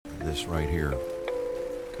This right here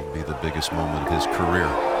could be the biggest moment of his career.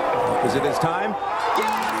 Is it his time?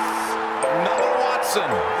 Yes! Noah Watson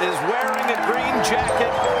is wearing a green jacket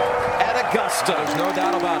at Augusta. There's no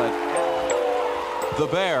doubt about it. The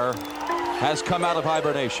Bear has come out of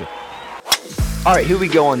hibernation. All right, here we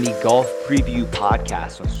go on the Golf Preview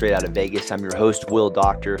Podcast on Straight Out of Vegas. I'm your host, Will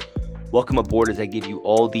Doctor. Welcome aboard as I give you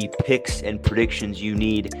all the picks and predictions you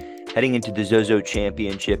need heading into the ZOZO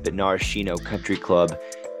Championship at Narashino Country Club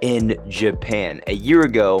in Japan. A year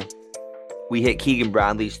ago, we hit Keegan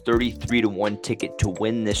Bradley's 33-1 ticket to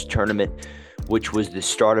win this tournament, which was the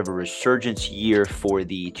start of a resurgence year for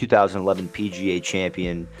the 2011 PGA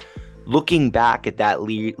champion. Looking back at that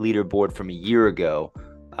leaderboard from a year ago,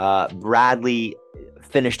 Bradley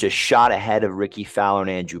finished a shot ahead of Ricky Fowler and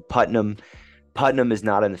Andrew Putnam. Putnam is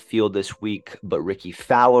not in the field this week, but Ricky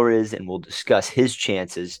Fowler is, and we'll discuss his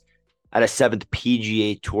chances at a 7th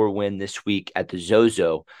PGA Tour win this week at the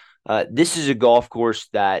ZOZO. This is a golf course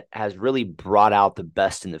that has really brought out the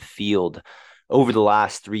best in the field over the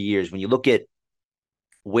last 3 years. When you look at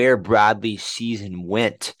where Bradley's season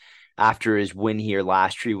went after his win here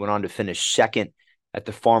last year, he went on to finish second at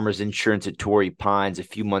the Farmers Insurance at Torrey Pines. A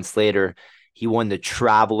few months later, he won the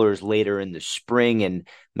Travelers later in the spring and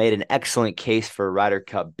made an excellent case for a Ryder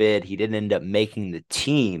Cup bid. He didn't end up making the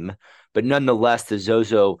team, but nonetheless, the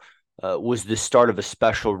ZOZO was the start of a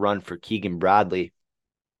special run for Keegan Bradley.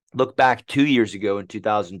 Look back 2 years ago in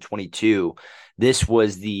 2022, this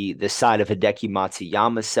was the side of Hideki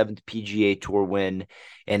Matsuyama's 7th PGA Tour win,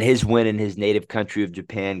 and his win in his native country of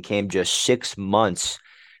Japan came just 6 months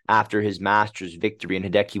after his Masters victory, and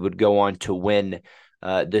Hideki would go on to win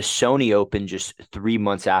the Sony Open just 3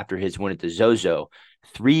 months after his win at the ZOZO.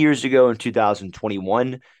 3 years ago in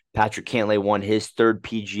 2021, Patrick Cantlay won his 3rd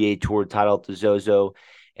PGA Tour title at the ZOZO,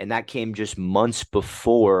 and that came just months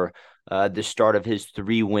before the start of his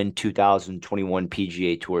 3-win 2021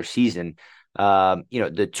 PGA Tour season.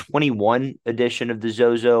 The 21 edition of the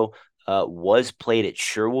ZOZO was played at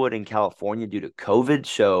Sherwood in California due to COVID,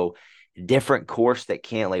 so different course that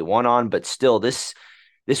Cantlay won on, but still this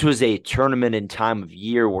was a tournament and time of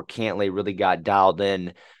year where Cantlay really got dialed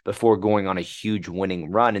in before going on a huge winning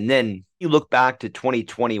run. And then you look back to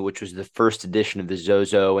 2020, which was the first edition of the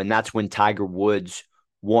ZOZO, and that's when Tiger Woods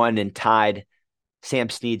won and tied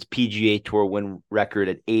Sam Snead's PGA Tour win record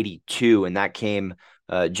at 82, and that came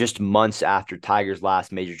just months after Tiger's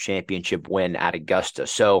last major championship win at Augusta.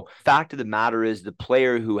 So fact of the matter is the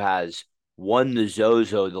player who has won the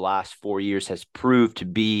ZOZO the last 4 years has proved to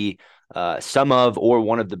be some of or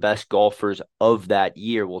one of the best golfers of that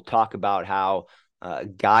year. We'll talk about how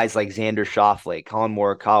guys like Xander Schauffele, Colin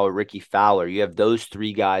Morikawa, Ricky Fowler, you have those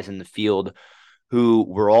three guys in the field who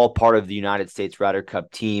were all part of the United States Ryder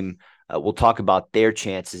Cup team. We'll talk about their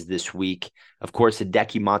chances this week. Of course,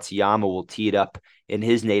 Hideki Matsuyama will tee it up in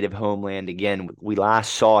his native homeland again. We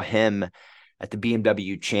last saw him at the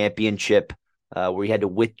BMW Championship where he had to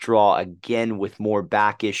withdraw again with more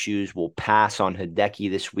back issues. We'll pass on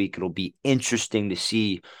Hideki this week. It'll be interesting to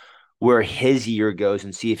see where his year goes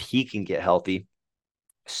and see if he can get healthy.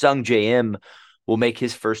 Sung J M will make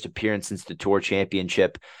his first appearance since the Tour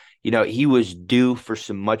Championship. He was due for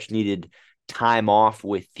some much-needed time off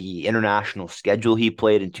with the international schedule he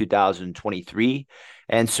played in 2023,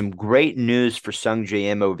 and some great news for Sung J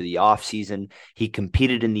M over the offseason. He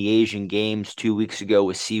competed in the Asian Games 2 weeks ago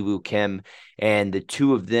with Siwoo Kim, and the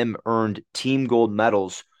two of them earned team gold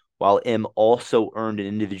medals, while M also earned an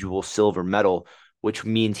individual silver medal, which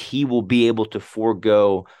means he will be able to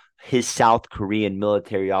forego his South Korean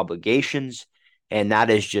military obligations. And that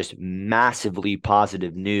is just massively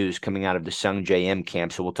positive news coming out of the Sung J M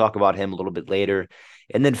camp. So we'll talk about him a little bit later.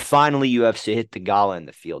 And then finally, you have Sahith Theegala in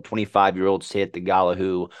the field, 25-year-old Sahith Theegala,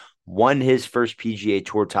 who won his first PGA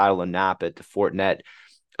Tour title in Napa at the Fortinet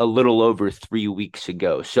a little over 3 weeks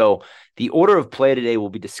ago. So the order of play today, we'll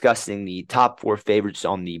be discussing the top 4 favorites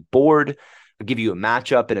on the board. I'll give you a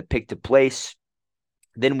matchup and a pick to place.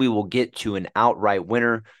 Then we will get to an outright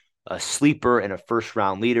winner, a sleeper, and a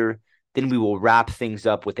first-round leader. Then we will wrap things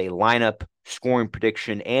up with a lineup, scoring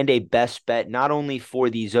prediction, and a best bet, not only for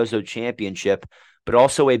the ZOZO Championship, but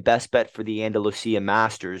also a best bet for the Analucia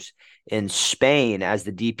Masters in Spain, as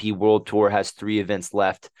the DP World Tour has 3 events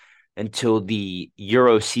left until the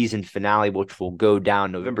Euro season finale, which will go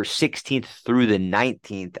down November 16th through the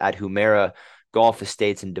 19th at Jumeirah Golf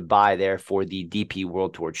Estates in Dubai there for the DP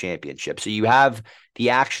World Tour Championship. So you have the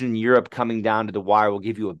action in Europe coming down to the wire. We'll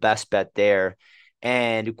give you a best bet there.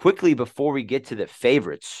 And quickly, before we get to the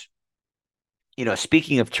favorites,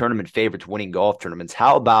 speaking of tournament favorites winning golf tournaments,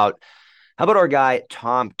 how about our guy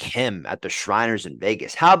Tom Kim at the Shriners in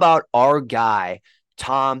Vegas? How about our guy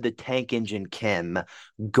Tom the Tank Engine Kim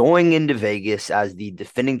going into Vegas as the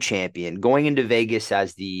defending champion, going into Vegas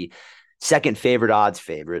as the second favorite odds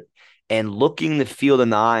favorite, and looking the field in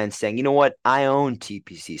the eye and saying, you know what, I own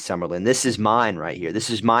TPC Summerlin. This is mine right here. This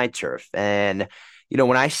is my turf. And,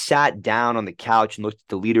 when I sat down on the couch and looked at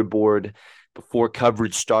the leaderboard before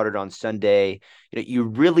coverage started on Sunday, you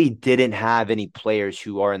really didn't have any players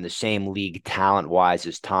who are in the same league talent-wise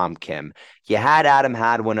as Tom Kim. You had Adam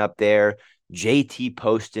Hadwin up there. JT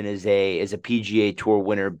Poston is a PGA Tour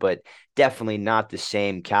winner, but definitely not the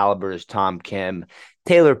same caliber as Tom Kim.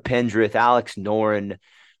 Taylor Pendrith, Alex Noren,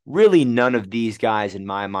 really none of these guys in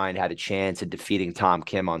my mind had a chance at defeating Tom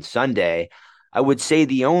Kim on Sunday. I would say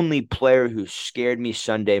the only player who scared me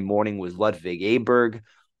Sunday morning was Ludwig Aberg.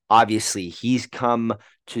 Obviously, he's come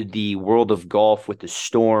to the world of golf with the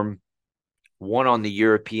storm, won on the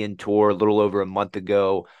European Tour a little over a month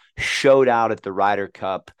ago, showed out at the Ryder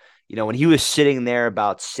Cup. When he was sitting there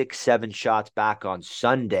about 6-7 shots back on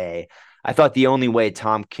Sunday, I thought the only way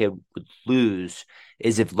Tom Kim would lose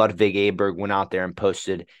is if Ludwig Aberg went out there and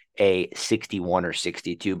posted a 61 or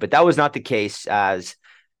 62. But that was not the case, as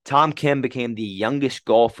Tom Kim became the youngest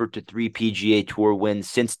golfer to 3 PGA Tour wins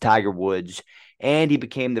since Tiger Woods, and he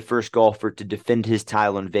became the first golfer to defend his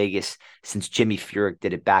title in Vegas since Jimmy Furyk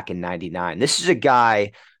did it back in '99. This is a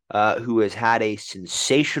guy who has had a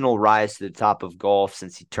sensational rise to the top of golf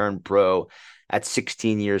since he turned pro at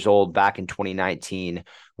 16 years old back in 2019.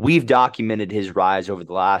 We've documented his rise over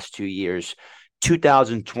the last 2 years.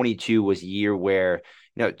 2022 was a year where,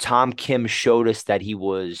 Tom Kim showed us that he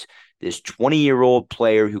was this 20-year-old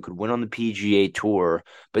player who could win on the PGA Tour.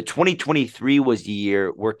 But 2023 was the year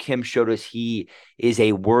where Kim showed us he is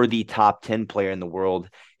a worthy top 10 player in the world,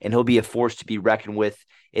 and he'll be a force to be reckoned with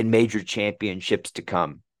in major championships to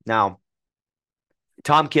come. Now,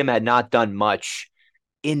 Tom Kim had not done much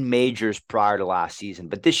in majors prior to last season,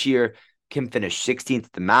 but this year, Kim finished 16th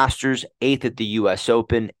at the Masters, 8th at the U.S.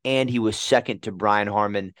 Open, and he was second to Brian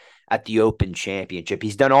Harman at the Open Championship.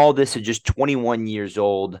 He's done all this at just 21 years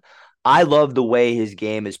old. I love the way his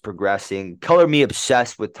game is progressing. Color me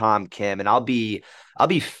obsessed with Tom Kim, and I'll be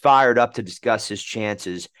fired up to discuss his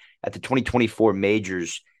chances at the 2024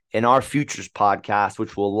 majors in our Futures podcast,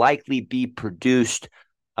 which will likely be produced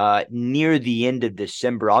near the end of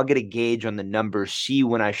December. I'll get a gauge on the numbers, see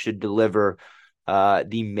when I should deliver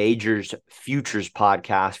the Majors Futures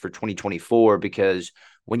podcast for 2024, because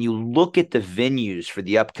when you look at the venues for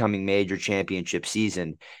the upcoming major championship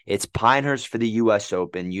season, it's Pinehurst for the U.S.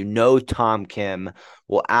 Open. Tom Kim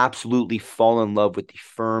will absolutely fall in love with the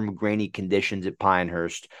firm, grainy conditions at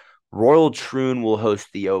Pinehurst. Royal Troon will host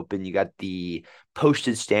the Open. You got the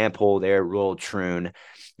postage stamp hole there at Royal Troon.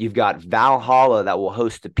 You've got Valhalla that will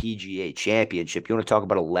host the PGA Championship. You want to talk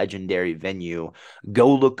about a legendary venue?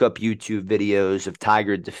 Go look up YouTube videos of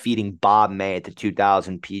Tiger defeating Bob May at the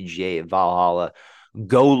 2000 PGA at Valhalla.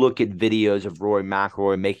 Go look at videos of Rory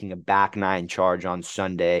McIlroy making a back nine charge on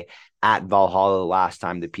Sunday at Valhalla the last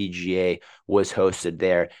time the PGA was hosted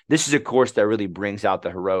there. This is a course that really brings out the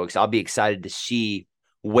heroics. I'll be excited to see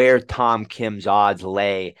where Tom Kim's odds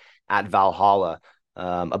lay at Valhalla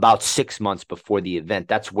about 6 months before the event.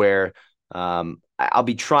 That's where I'll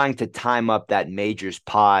be trying to time up that majors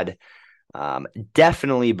pod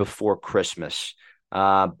definitely before Christmas,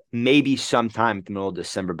 maybe sometime in the middle of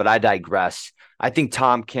December, but I digress. I think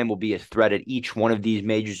Tom Kim will be a threat at each one of these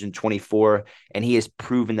majors in 24, and he has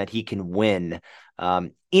proven that he can win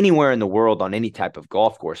anywhere in the world on any type of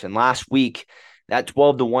golf course. And last week, that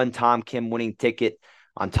 12-1 Tom Kim winning ticket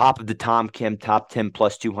on top of the Tom Kim top 10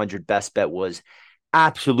 plus 200 best bet was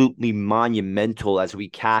absolutely monumental as we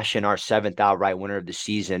cash in our 7th outright winner of the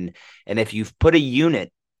season. And if you've put a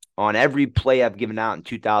unit on every play I've given out in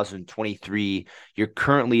 2023, you're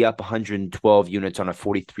currently up 112 units on a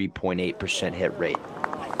 43.8% hit rate.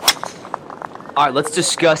 All right, let's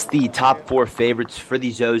discuss the top 4 favorites for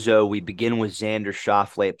the ZOZO. We begin with Xander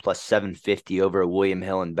Schauffele at plus 750 over at William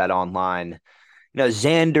Hill and Bet Online.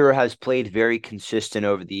 Xander has played very consistent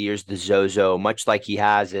over the years, the ZOZO, much like he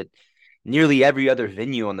has at nearly every other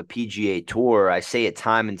venue on the PGA Tour. I say it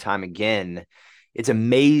time and time again. It's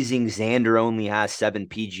amazing Xander only has 7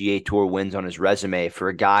 PGA Tour wins on his resume for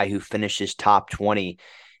a guy who finishes top 20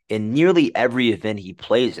 in nearly every event he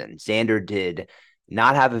plays in. Xander did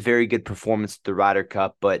not have a very good performance at the Ryder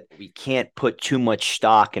Cup, but we can't put too much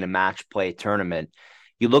stock in a match play tournament.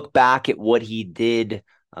 You look back at what he did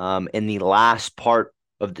in the last part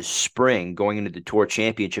of the spring going into the Tour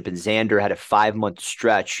Championship, and Xander had a 5-month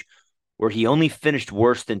stretch where he only finished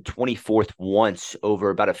worse than 24th once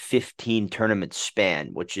over about a 15 tournament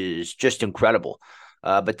span, which is just incredible.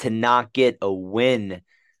 But to not get a win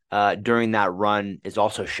during that run is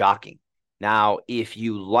also shocking. Now, if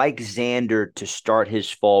you like Xander to start his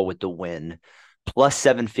fall with the win, plus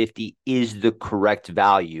 750 is the correct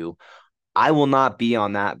value. I will not be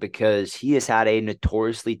on that because he has had a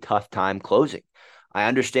notoriously tough time closing. I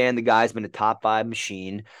understand the guy's been a top 5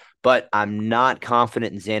 machine, but I'm not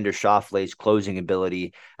confident in Xander Schauffele's closing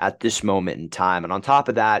ability at this moment in time. And on top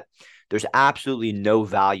of that, there's absolutely no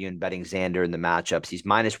value in betting Xander in the matchups. He's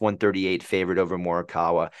minus 138 favorite over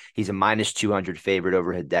Morikawa. He's a minus 200 favorite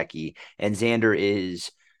over Hideki. And Xander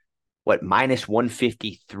is, minus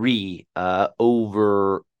 153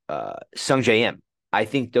 over Sungjae Im. I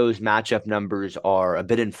think those matchup numbers are a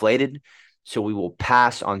bit inflated, so we will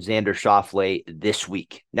pass on Xander Schauffele this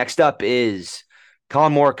week. Next up is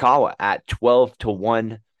Colin Morikawa at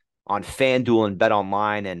 12-1 on FanDuel and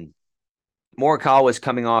BetOnline. And Morikawa is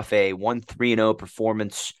coming off a 1-3-0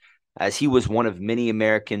 performance as he was one of many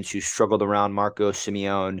Americans who struggled around Marco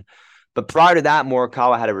Simeone. But prior to that,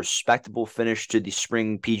 Morikawa had a respectable finish to the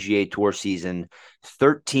spring PGA Tour season.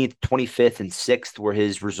 13th, 25th, and 6th were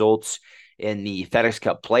his results in the FedEx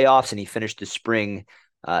Cup playoffs, and he finished the spring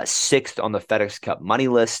 6th on the FedEx Cup money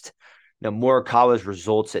list. Now, Morikawa's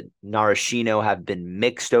results at Narashino have been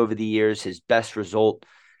mixed over the years. His best result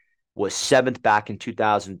was 7th back in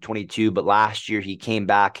 2022, but last year he came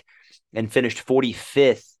back and finished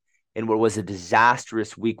 45th in what was a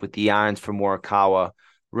disastrous week with the irons for Morikawa.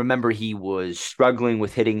 Remember, he was struggling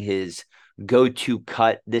with hitting his go-to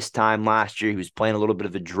cut this time last year. He was playing a little bit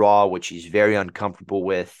of a draw, which he's very uncomfortable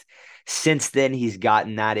with. Since then, he's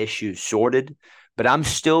gotten that issue sorted, but I'm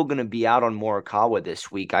still going to be out on Morikawa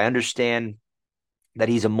this week. I understand that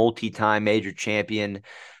he's a multi-time major champion,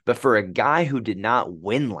 but for a guy who did not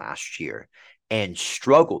win last year and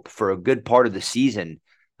struggled for a good part of the season,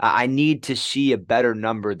 I need to see a better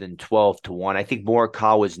number than 12-1. I think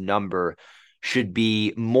Morikawa's number should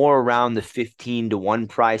be more around the 15-1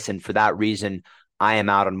 price, and for that reason, I am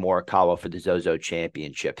out on Morikawa for the ZOZO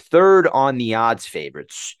Championship. Third on the odds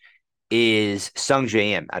favorites is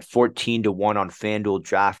Sungjae Im at 14-1 on FanDuel,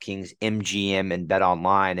 DraftKings, MGM, and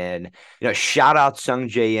BetOnline. And shout out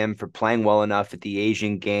Sungjae Im for playing well enough at the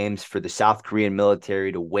Asian Games for the South Korean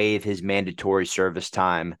military to waive his mandatory service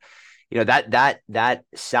time. That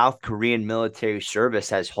South Korean military service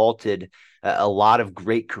has halted a lot of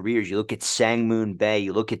great careers. You look at Sangmoon Bae,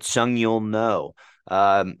 you look at Sung Yul No.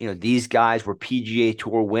 These guys were PGA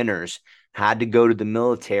Tour winners, had to go to the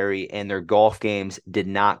military, and their golf games did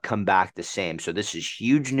not come back the same. So this is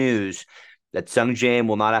huge news that Sungjae Im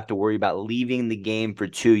will not have to worry about leaving the game for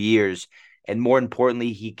 2 years. And more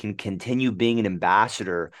importantly, he can continue being an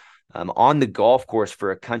ambassador on the golf course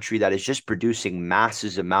for a country that is just producing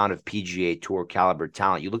massive amount of PGA Tour caliber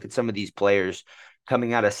talent. You look at some of these players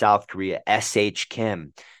coming out of South Korea, S.H.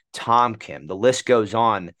 Kim, Tom Kim, the list goes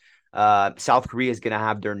on. South Korea is going to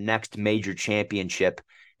have their next major championship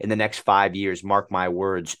in the next 5 years. Mark my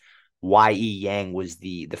words. Y.E. Yang was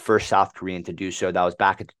the first South Korean to do so. That was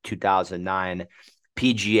back at the 2009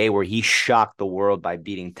 PGA, where he shocked the world by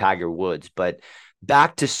beating Tiger Woods. But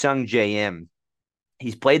back to Sungjae Im.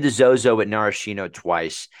 He's played the ZOZO at Narashino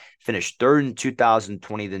twice, finished 3rd in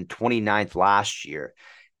 2020, then 29th last year.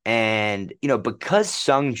 And, because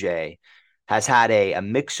Sungjae has had a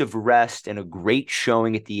mix of rest and a great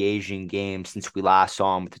showing at the Asian Games since we last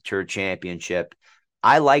saw him with the Tour Championship,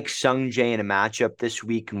 I like Sungjae in a matchup this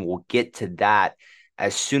week, and we'll get to that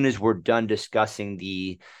as soon as we're done discussing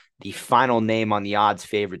the final name on the odds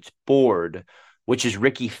favorites board, which is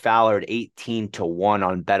Ricky Fowler at 18-1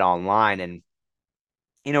 on BetOnline.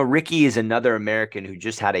 And Ricky is another American who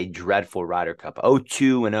just had a dreadful Ryder Cup.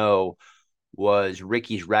 0-2-0 was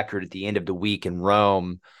Ricky's record at the end of the week in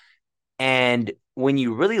Rome. And when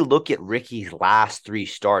you really look at Ricky's last 3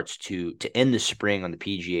 starts to end the spring on the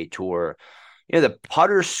PGA Tour, the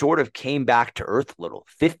putter sort of came back to earth a little.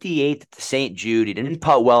 58th at the St. Jude. He didn't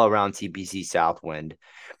putt well around TPC Southwind.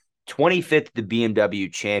 25th at the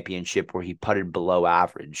BMW Championship, where he putted below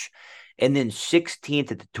average. And then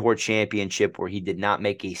 16th at the Tour Championship, where he did not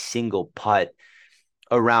make a single putt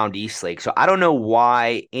around Eastlake. So I don't know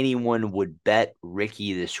why anyone would bet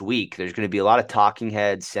Ricky this week. There's going to be a lot of talking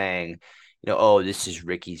heads saying, this is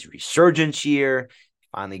Ricky's resurgence year.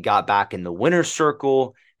 Finally got back in the winner's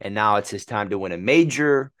circle, and now it's his time to win a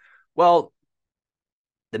major. Well,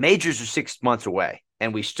 the majors are 6 months away,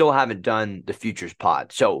 and we still haven't done the Futures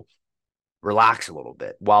Pod. So relax a little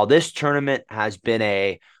bit. While this tournament has been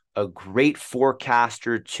a great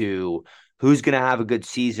forecaster to who's going to have a good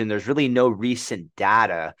season, there's really no recent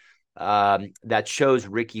data that shows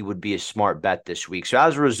Ricky would be a smart bet this week. So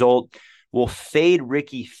as a result, will fade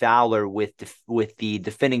Ricky Fowler with the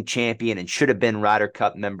defending champion and should have been Ryder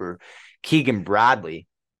Cup member Keegan Bradley.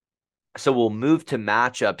 So we'll move to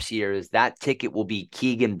matchups here as that ticket will be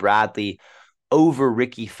Keegan Bradley over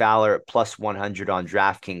Ricky Fowler at plus 100 on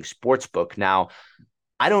DraftKings Sportsbook. Now,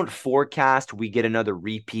 I don't forecast we get another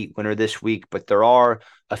repeat winner this week, but there are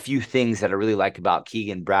a few things that I really like about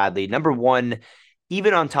Keegan Bradley. Number one,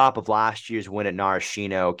 even on top of last year's win at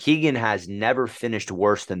Narashino, Keegan has never finished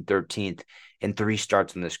worse than 13th in 3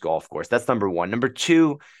 starts on this golf course. That's number one. Number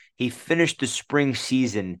two, he finished the spring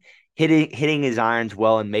season hitting his irons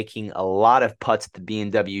well and making a lot of putts at the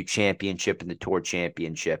BMW Championship and the Tour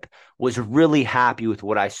Championship. Was really happy with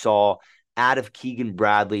what I saw out of Keegan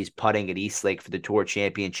Bradley's putting at Eastlake for the Tour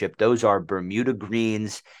Championship. Those are Bermuda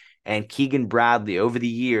greens, and Keegan Bradley over the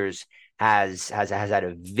years has had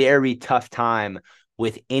a very tough time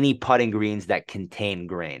with any putting greens that contain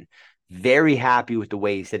grain. Very happy with the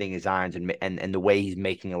way he's hitting his irons and the way he's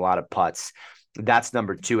making a lot of putts. That's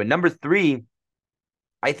number two. And number three,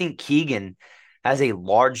 I think Keegan has a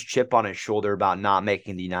large chip on his shoulder about not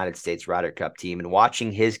making the United States Ryder Cup team, and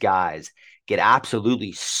watching his guys get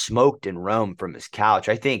absolutely smoked in Rome from his couch.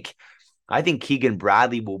 I think Keegan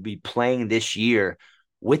Bradley will be playing this year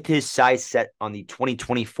with his sights set on the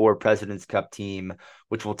 2024 President's Cup team,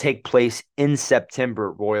 which will take place in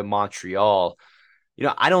September at Royal Montreal.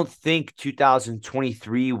 I don't think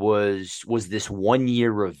 2023 was this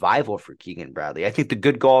 1-year revival for Keegan Bradley. I think the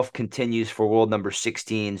good golf continues for world number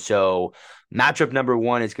 16. So matchup number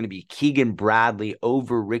one is going to be Keegan Bradley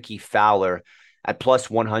over Ricky Fowler at plus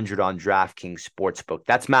 100 on DraftKings Sportsbook.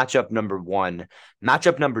 That's matchup number one.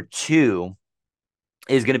 Matchup number two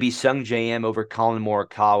is going to be Sung J M over Colin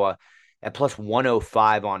Morikawa at plus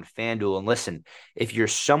 105 on FanDuel. And listen, if you're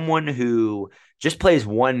someone who just plays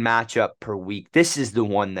one matchup per week, this is the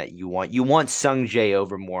one that you want. You want Sung Jae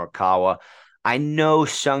over Morikawa. I know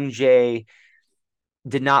Sung Jae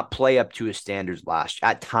did not play up to his standards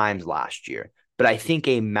at times last year, but I think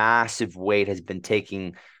a massive weight has been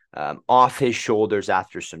taken off his shoulders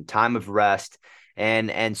after some time of rest,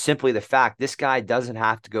 and simply the fact this guy doesn't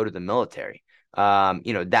have to go to the military.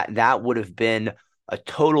 That would have been a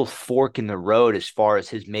total fork in the road as far as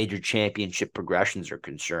his major championship progressions are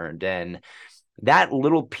concerned. And that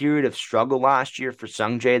little period of struggle last year for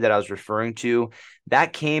Sung Jae that I was referring to,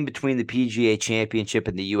 that came between the PGA Championship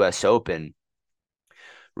and the U.S. Open.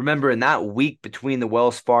 Remember, in that week between the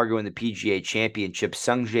Wells Fargo and the PGA Championship,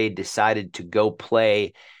 Sung Jae decided to go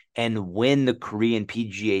play and win the Korean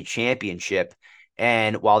PGA Championship.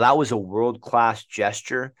 And while that was a world-class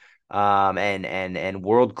gesture and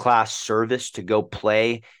world-class service to go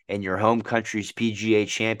play in your home country's PGA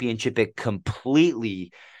Championship, it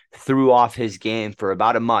completely threw off his game for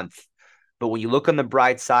about a month. But when you look on the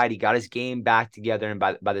bright side, he got his game back together. And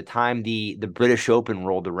by the time the British Open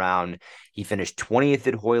rolled around, he finished 20th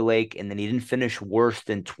at Hoylake, and then he didn't finish worse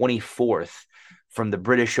than 24th from the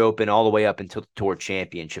British Open all the way up until the Tour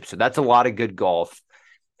Championship. So that's a lot of good golf.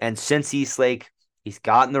 And since Eastlake, he's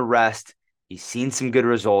gotten the rest. He's seen some good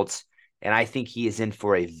results. And I think he is in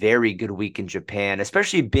for a very good week in Japan,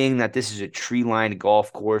 especially being that this is a tree-lined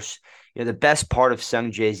golf course. The best part of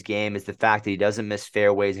Sung Jae's game is the fact that he doesn't miss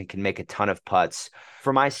fairways and can make a ton of putts.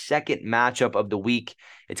 For my second matchup of the week,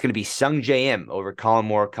 it's going to be Sung J M over Colin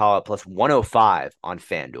Morikawa plus 105 on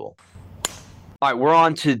FanDuel. All right, we're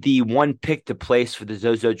on to the one pick to place for the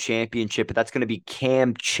ZOZO Championship, but that's going to be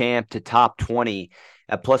Cam Champ to top 20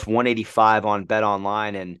 at plus 185 on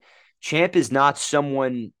BetOnline. And Champ is not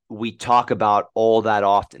someone we talk about all that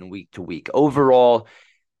often week to week. Overall,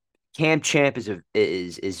 Cam Champ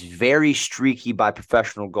is very streaky by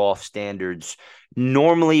professional golf standards.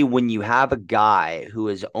 Normally, when you have a guy who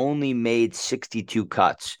has only made 62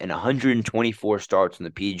 cuts and 124 starts on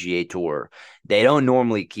the PGA Tour, they don't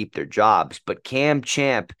normally keep their jobs. But Cam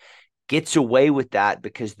Champ gets away with that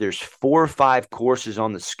because there's 4 or 5 courses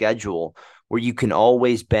on the schedule where you can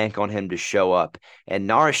always bank on him to show up. And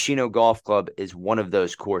Narashino Golf Club is one of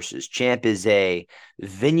those courses. Champ is a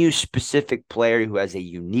venue-specific player who has a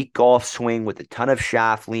unique golf swing with a ton of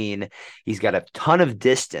shaft lean. He's got a ton of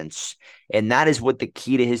distance, and that is what the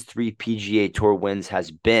key to his 3 PGA Tour wins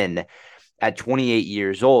has been at 28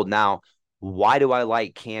 years old. Now, why do I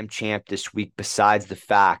like Cam Champ this week besides the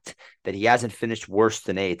fact that he hasn't finished worse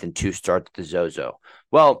than 8th in 2 starts at the ZOZO?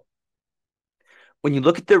 Well, when you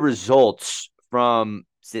look at the results from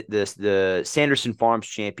the Sanderson Farms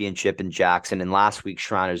Championship in Jackson and last week's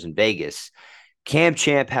Shriners in Vegas, Cam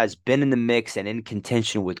Champ has been in the mix and in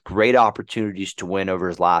contention with great opportunities to win over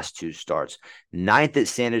his last 2 starts. 9th at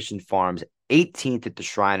Sanderson Farms, 18th at the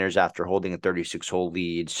Shriners after holding a 36-hole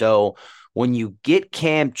lead. So when you get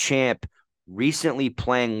Cam Champ recently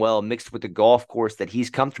playing well, mixed with the golf course that he's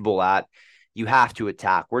comfortable at, you have to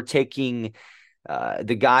attack. We're taking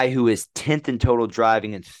the guy who is 10th in total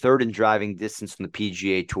driving and 3rd in driving distance on the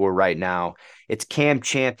PGA Tour right now. It's Cam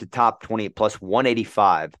Champ, the top 20 plus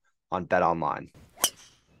 185 on BetOnline.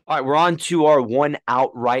 All right, we're on to our one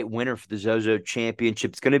outright winner for the ZOZO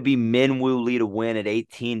Championship. It's going to be Minwoo Lee to win at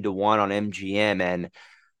 18-1 on MGM. And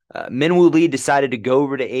Minwoo Lee decided to go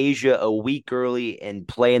over to Asia a week early and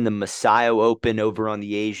play in the Messiah Open over on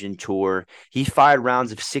the Asian Tour. He fired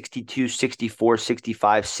rounds of 62, 64,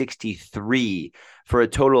 65, 63 for a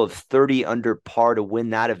total of 30 under par to win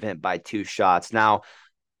that event by 2 shots. Now,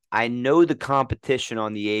 I know the competition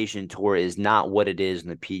on the Asian Tour is not what it is in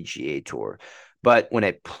the PGA Tour. But when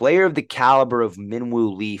a player of the caliber of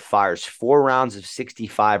Minwoo Lee fires 4 rounds of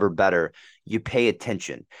 65 or better, you pay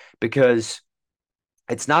attention, because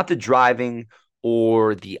it's not the driving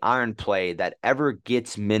or the iron play that ever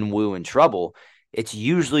gets Minwoo in trouble. It's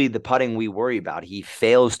usually the putting we worry about. He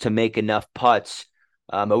fails to make enough putts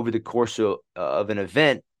over the course of an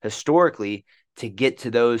event historically to get to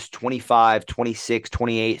those 25, 26,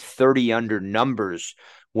 28, 30 under numbers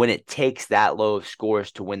when it takes that low of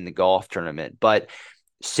scores to win the golf tournament. But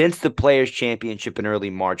since the Players' Championship in early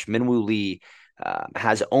March, Minwoo Lee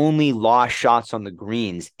has only lost shots on the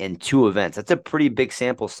greens in 2 events. That's a pretty big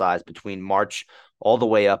sample size between March all the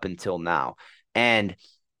way up until now. And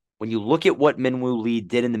when you look at what Minwoo Lee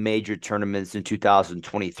did in the major tournaments in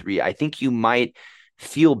 2023, I think you might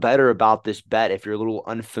feel better about this bet if you're a little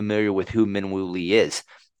unfamiliar with who Minwoo Lee is.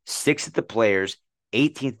 6th at the Players,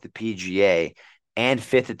 18th at the PGA, and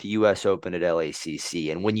 5th at the U.S. Open at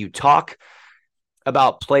LACC. And when you talk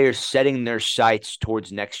about players setting their sights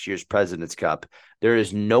towards next year's President's Cup, there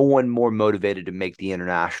is no one more motivated to make the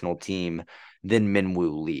international team than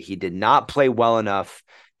Minwoo Lee. He did not play well enough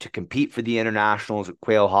to compete for the internationals at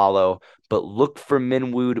Quail Hollow, but look for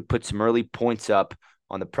Minwoo to put some early points up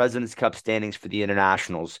on the President's Cup standings for the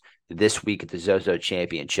internationals this week at the ZOZO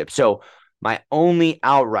Championship. So my only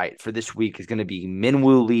outright for this week is going to be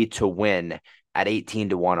Minwoo Lee to win at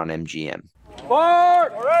 18-1 on MGM.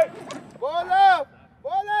 Forward! All right. Ball left.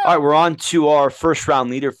 All right, we're on to our first round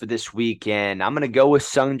leader for this week, and I'm going to go with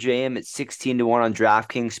Sung J M at 16-1 on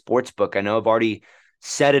DraftKings Sportsbook. I know I've already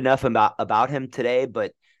said enough about him today,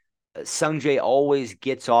 but Sung J always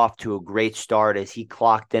gets off to a great start as he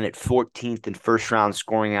clocked in at 14th in first round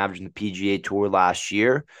scoring average in the PGA Tour last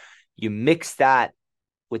year. You mix that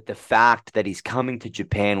with the fact that he's coming to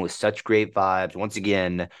Japan with such great vibes. Once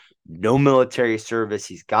again, no military service.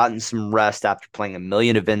 He's gotten some rest after playing 1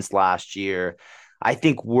 million events last year. I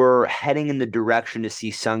think we're heading in the direction to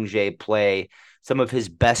see Sung Jae play some of his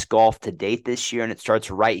best golf to date this year, and it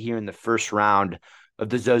starts right here in the first round of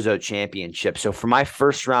the ZOZO Championship. So for my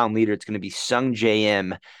first round leader, it's going to be Sung J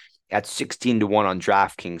M at 16-1 on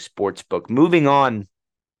DraftKings Sportsbook. Moving on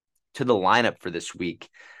to the lineup for this week.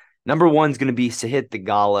 Number 1 is going to be Sahith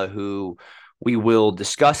Theegala, who we will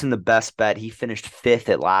discuss in the best bet. He finished 5th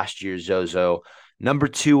at last year's ZOZO. Number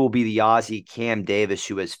 2 will be the Aussie Cam Davis,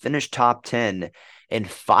 who has finished top 10 in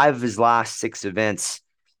 5 of his last 6 events.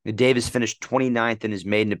 Davis finished 29th in his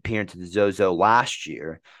maiden appearance at the ZOZO last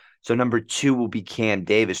year. So number 2 will be Cam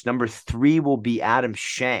Davis. Number 3 will be Adam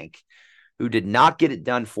Schenk, who did not get it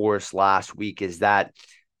done for us last week as that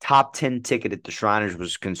top 10 ticket at the Shriners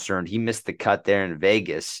was concerned. He missed the cut there in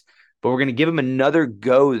Vegas. But we're going to give him another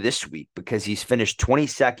go this week because he's finished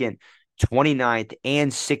 22nd, 29th,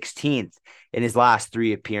 and 16th in his last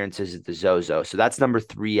 3 appearances at the ZOZO. So that's number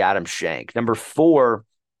 3, Adam Schenk. Number 4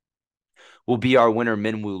 will be our winner,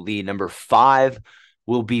 Minwoo Lee. Number 5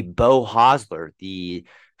 will be Beau Hosler, the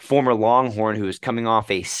former Longhorn who is coming off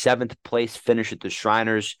a 7th place finish at the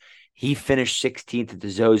Shriners. He finished 16th at the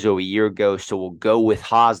ZOZO a year ago, so we'll go with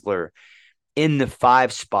Hosler in the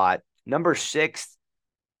 5 spot. Number 6,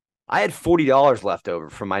 I had $40 left over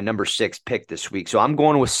for my number 6 pick this week, so I'm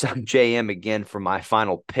going with Sung J M again for my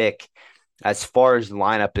final pick. As far as the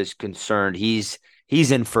lineup is concerned, he's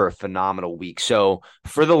in for a phenomenal week. So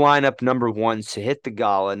for the lineup, number 1, Sahith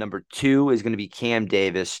Theegala. Number 2 is going to be Cam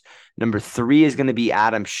Davis. Number 3 is going to be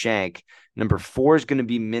Adam Schenk. Number 4 is going to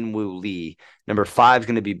be Minwoo Lee. Number 5 is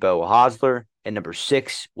going to be Beau Hosler. And number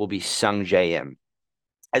 6 will be Sung J M.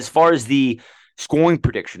 As far as the scoring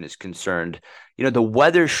prediction is concerned, the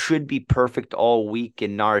weather should be perfect all week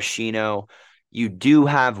in Narashino. You do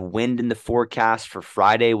have wind in the forecast for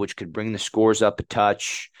Friday, which could bring the scores up a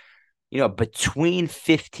touch. Between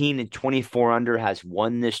 15 and 24 under has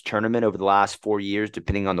won this tournament over the last 4 years,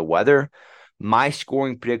 depending on the weather. My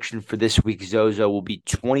scoring prediction for this week's ZOZO will be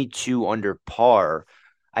 22 under par.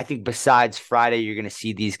 I think besides Friday, you're going to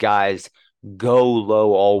see these guys go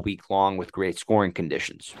low all week long with great scoring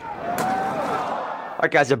conditions. All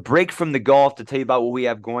right, guys, a break from the golf to tell you about what we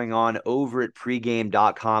have going on over at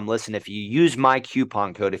pregame.com. Listen, if you use my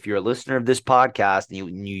coupon code, if you're a listener of this podcast and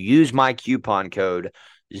you use my coupon code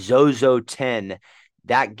ZOZO10,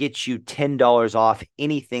 that gets you $10 off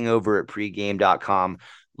anything over at pregame.com.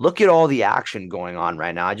 Look at all the action going on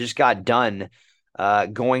right now. I just got done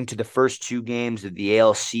going to the first two games of the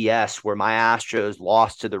ALCS where my Astros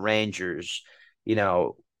lost to the Rangers. You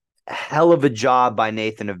know, hell of a job by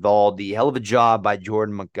Nathan Eovaldi, hell of a job by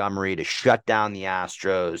Jordan Montgomery to shut down the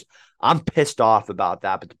Astros. I'm pissed off about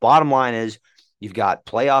that, but the bottom line is you've got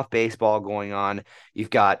playoff baseball going on, you've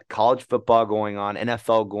got college football going on,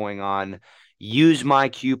 NFL going on. Use my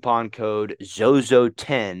coupon code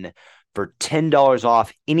ZOZO10 for $10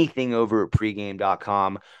 off anything over at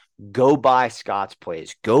pregame.com. Go buy Scott's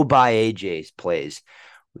plays. Go buy AJ's plays.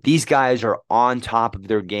 These guys are on top of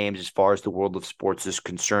their games as far as the world of sports is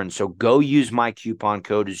concerned. So go use my coupon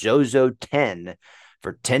code ZOZO10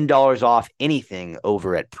 for $10 off anything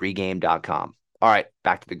over at pregame.com. All right,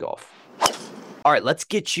 back to the golf. All right, let's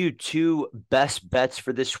get you two best bets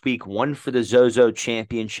for this week. One for the ZOZO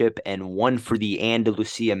Championship and one for the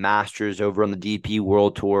Analucia Masters over on the DP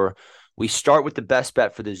World Tour. We start with the best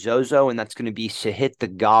bet for the ZOZO, and that's going to be Sahith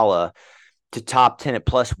Theegala to top 10 at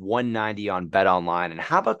plus 190 on BetOnline. And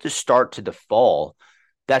how about the start to the fall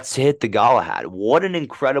that Sahith Theegala had? What an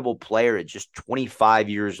incredible player at just 25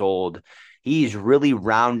 years old. He's really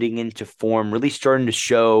rounding into form, really starting to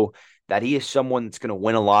show that he is someone that's going to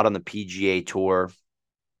win a lot on the PGA Tour.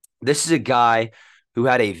 This is a guy who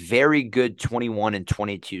had a very good 21 and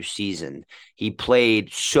 22 season. He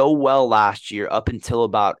played so well last year up until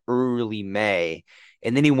about early May,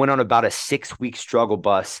 and then he went on about a 6-week struggle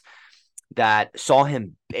bus that saw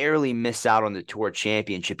him barely miss out on the Tour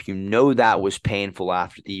Championship. You know that was painful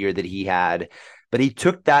after the year that he had, but he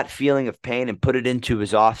took that feeling of pain and put it into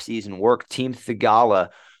his offseason work. Team Theegala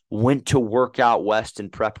went to work out west in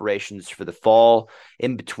preparations for the fall.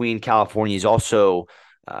 In between, California is also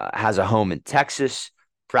has a home in Texas,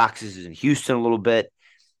 practices in Houston a little bit.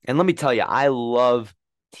 And let me tell you, I love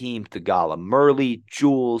Team Theegala. Murley,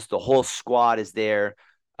 Jules, the whole squad is there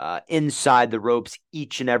inside the ropes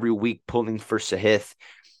each and every week pulling for Sahith.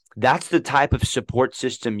 That's the type of support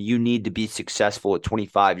system you need to be successful at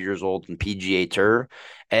 25 years old in PGA Tour.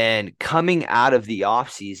 And coming out of the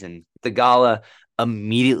offseason, Theegala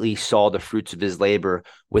immediately saw the fruits of his labor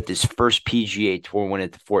with his first PGA Tour win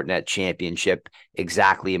at the Fortinet Championship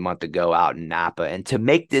exactly a month ago out in Napa. And to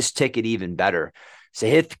make this ticket even better,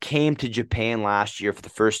 Sahith came to Japan last year for the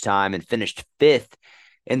first time and finished 5th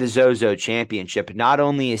in the ZOZO Championship. Not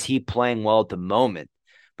only is he playing well at the moment,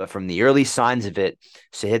 but from the early signs of it,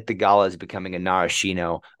 Sahith Theegala is becoming a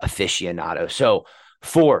Narashino aficionado. So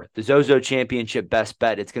for the ZOZO Championship best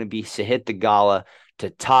bet, it's going to be Sahith Theegala to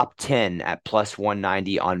top 10 at plus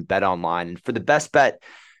 190 on BetOnline. And for the best bet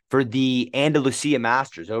for the Andalucia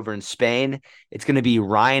Masters over in Spain, it's going to be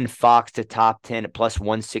Ryan Fox to top 10 at plus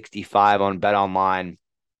 165 on BetOnline.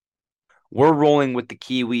 We're rolling with the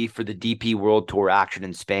Kiwi for the DP World Tour action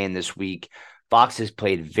in Spain this week. Fox has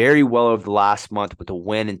played very well over the last month with a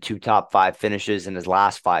win and 2 top 5 finishes in his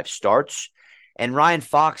last 5 starts. And Ryan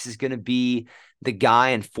Fox is going to be the guy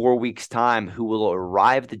in 4 weeks' time who will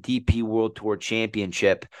arrive at the DP World Tour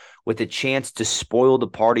Championship with a chance to spoil the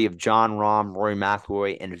party of Jon Rahm, Rory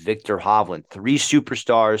McIlroy, and Viktor Hovland, 3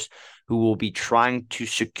 superstars who will be trying to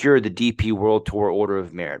secure the DP World Tour Order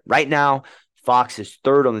of Merit. Right now, Fox is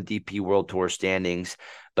 3rd on the DP World Tour standings,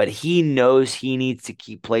 but he knows he needs to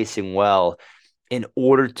keep placing well in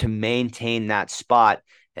order to maintain that spot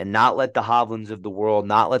and not let the Hovlands of the world,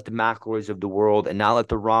 not let the McIlroys of the world, and not let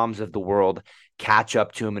the Rahms of the world catch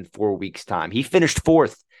up to him in 4 weeks' time. He finished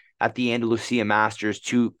 4th at the Andalucia Masters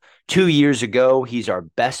two years ago. He's our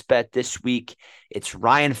best bet this week. It's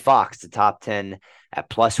Ryan Fox to top 10 at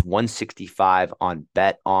plus 165 on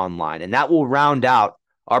BetOnline. And that will round out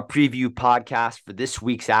our preview podcast for this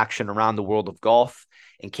week's action around the world of golf.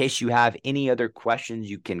 In case you have any other questions,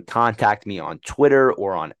 you can contact me on Twitter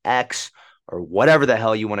or on X or whatever the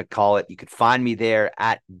hell you want to call it. You can find me there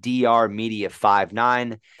at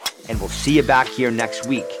drmedia59, and we'll see you back here next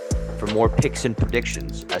week for more picks and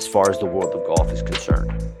predictions as far as the world of golf is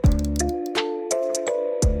concerned.